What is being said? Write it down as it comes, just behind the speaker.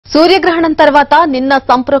సూర్యగ్రహణం తర్వాత నిన్న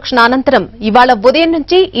సంప్రోక్షణ అనంతరం ఇవాళ ఉదయం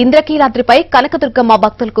నుంచి ఇంద్రకీలాద్రిపై కనకదుర్గమ్మ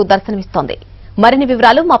భక్తులకు దర్శనమిస్తోంది. మరిన్ని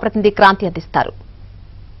వివరాలు మా ప్రతినిధి క్రాంతి అందిస్తారు.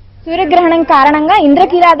 సూర్యగ్రహణం కారణంగా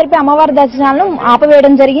ఇంద్రకీలాద్రిపై అమ్మవారి దర్శనాలను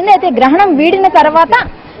ఆపివేయడం జరిగింది. అయితే గ్రహణం వీడిన తర్వాత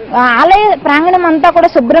ఆలయ ప్రాంగణం అంతా కూడా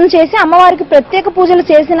శుభ్రం చేసి అమ్మవారికి ప్రత్యేక పూజలు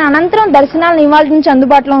చేసిన అనంతరం దర్శనాలను ఇవాళ నుంచి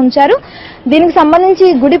అందుబాటులో ఉంచారు. దీనికి సంబంధించి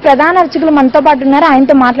గుడి ప్రధాన అర్చకులు మనతో పాటు ఉన్నారు.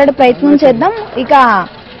 ఆయనతో మాట్లాడే ప్రయత్నం చేద్దాం. ఇక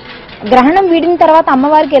గ్రహణం వీడిన తర్వాత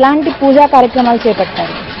అమ్మవారికి ఎలాంటి పూజా కార్యక్రమాలు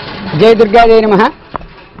చేపట్టారు? జయ దుర్గా జయ నమః.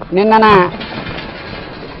 నిన్న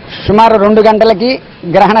సుమారు 2 గంటలకి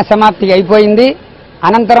గ్రహణ సమాప్తి అయిపోయింది.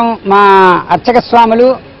 అనంతరం మా అర్చక స్వాములు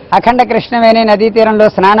అఖండ కృష్ణవేణి నదీ తీరంలో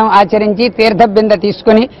స్నానం ఆచరించి తీర్థబింద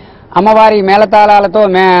తీసుకుని అమ్మవారి మేళతాళాలతో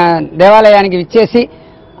దేవాలయానికి విచ్చేసి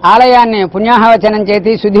ఆలయాన్ని పుణ్యాహవచనం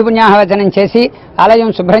చేసి శుద్ధి పుణ్యాహవచనం చేసి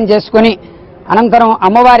ఆలయం శుభ్రం చేసుకుని అనంతరం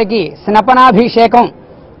అమ్మవారికి స్నపనాభిషేకం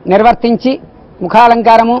నిర్వర్తించి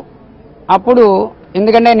ముఖాలంకారము అప్పుడు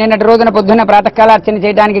ఎందుకంటే నిన్నటి రోజున పొద్దున్న ప్రాతకాలార్చన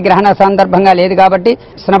చేయడానికి గ్రహణ సందర్భంగా లేదు కాబట్టి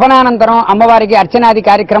స్నపనానంతరం అమ్మవారికి అర్చనాది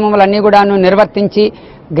కార్యక్రమములన్నీ కూడాను నిర్వర్తించి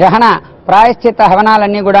గ్రహణ ప్రాయశ్చిత్త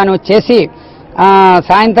హవనాలన్నీ కూడాను చేసి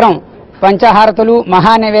సాయంత్రం పంచహారతులు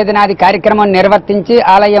మహానివేదనాది కార్యక్రమం నిర్వర్తించి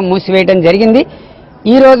ఆలయం మూసివేయడం జరిగింది.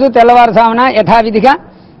 ఈ రోజు తెల్లవారుజామున యథావిధిగా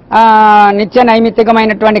నిత్య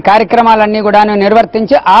నైమిత్తికమైనటువంటి కార్యక్రమాలన్నీ కూడాను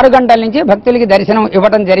నిర్వర్తించి 6 గంటల నుంచి భక్తులకి దర్శనం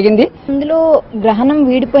ఇవ్వడం జరిగింది. అందులో గ్రహణం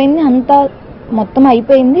వీడిపోయింది, అంతా మొత్తం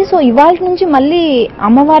అయిపోయింది. సో ఇవాళ నుంచి మళ్ళీ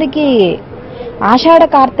అమ్మవారికి ఆషాఢ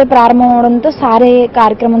కార్తె ప్రారంభం అవడంతో సారే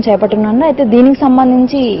కార్యక్రమం చేపట్టున్నారు. అయితే దీనికి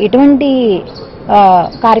సంబంధించి ఎటువంటి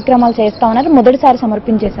కార్యక్రమాలు చేస్తా ఉన్నారు? మొదటిసారి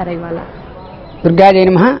సమర్పించేశారు ఇవాళ. దుర్గా జయ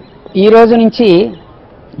నమః. ఈ రోజు నుంచి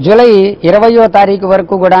జూలై 20వ తారీఖు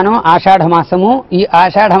వరకు కూడాను ఆషాఢ మాసము. ఈ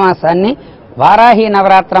ఆషాఢ మాసాన్ని వారాహి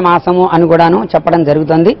నవరాత్ర మాసము అని కూడాను చెప్పడం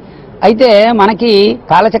జరుగుతుంది. అయితే మనకి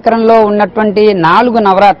కాలచక్రంలో ఉన్నటువంటి 4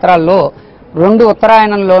 నవరాత్రాల్లో 2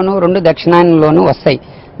 ఉత్తరాయణంలోను 2 దక్షిణాయనంలోనూ వస్తాయి.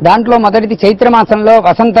 దాంట్లో మొదటిది చైత్రమాసంలో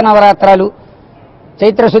వసంత నవరాత్రాలు,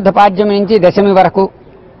 చైత్రశుద్ధ పాడ్యమి నుంచి దశమి వరకు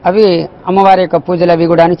అవి అమ్మవారి యొక్క పూజలు అవి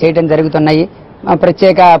కూడా చేయడం జరుగుతున్నాయి.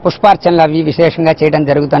 ప్రత్యేక పుష్పార్చనలు అవి విశేషంగా చేయడం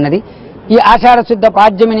జరుగుతున్నది. ఈ ఆషాఢ శుద్ధ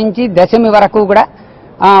పాడ్యమి నుంచి దశమి వరకు కూడా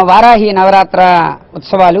వారాహి నవరాత్ర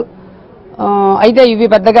ఉత్సవాలు. అయితే ఇవి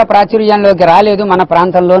పెద్దగా ప్రాచుర్యంలోకి రాలేదు మన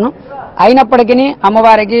ప్రాంతంలోనూ. అయినప్పటికీ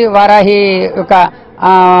అమ్మవారికి వారాహి యొక్క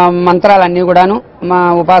మంత్రాలన్నీ కూడాను మా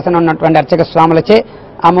ఉపాసన ఉన్నటువంటి అర్చక స్వాములచే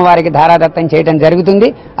అమ్మవారికి ధారాదత్తం చేయడం జరుగుతుంది.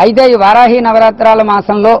 అయితే ఈ వారాహి నవరాత్రాల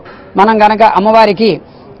మాసంలో మనం గనక అమ్మవారికి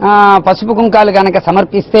పసుపు కుంకాలు గనక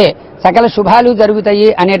సమర్పిస్తే సకల శుభాలు జరుగుతాయి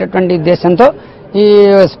అనేటటువంటి ఉద్దేశంతో ఈ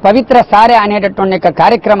పవిత్ర సారె అనేటటువంటి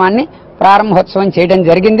కార్యక్రమాన్ని ప్రారంభోత్సవం చేయడం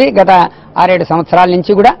జరిగింది గత 6-7 సంవత్సరాల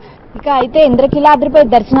నుంచి కూడా. ఇక అయితే ఇంద్రకీలాద్రిపై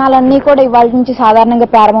దర్శనాలన్నీ కూడా ఇవాళ నుంచి సాధారణంగా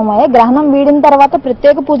ప్రారంభమయ్యాయి. గ్రహణం వీడిన తర్వాత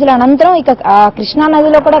ప్రత్యేక పూజల అనంతరం ఇక కృష్ణా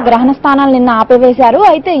నదిలో కూడా గ్రహణ స్థానాలు నిన్న ఆపివేశారు.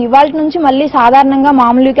 అయితే ఇవాళ నుంచి మళ్ళీ సాధారణంగా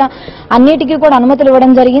మామూలుగా అన్నిటికీ కూడా అనుమతులు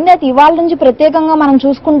ఇవ్వడం జరిగింది. అయితే ఇవాళ నుంచి ప్రత్యేకంగా మనం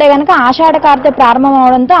చూసుకుంటే కనుక ఆషాఢ కార్తె ప్రారంభం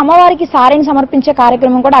అవడంతో అమ్మవారికి సారెని సమర్పించే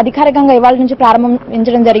కార్యక్రమం కూడా అధికారికంగా ఇవాళ నుంచి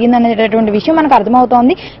ప్రారంభించడం జరిగింది అనేటటువంటి విషయం మనకు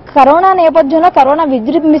అర్థమవుతోంది. కరోనా నేపథ్యంలో కరోనా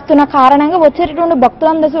విజృంభిస్తున్న కారణంగా వచ్చేటటువంటి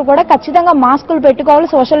భక్తులందరూ కూడా ఖచ్చితంగా మాస్కులు పెట్టుకోవాలి,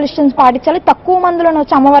 సోషల్ డిస్టెన్స్ పాటించాలి, తక్కువ మందిలో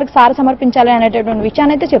వచ్చి అమ్మవారికి సారి సమర్పించాలి అనేటటువంటి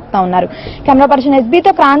విషయాన్ని అయితే చెప్తా ఉన్నారు. Camera person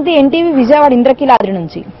ఎస్బీతో Kranti, NTV Vijayawada Indrakeeladri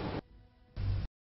నుంచి.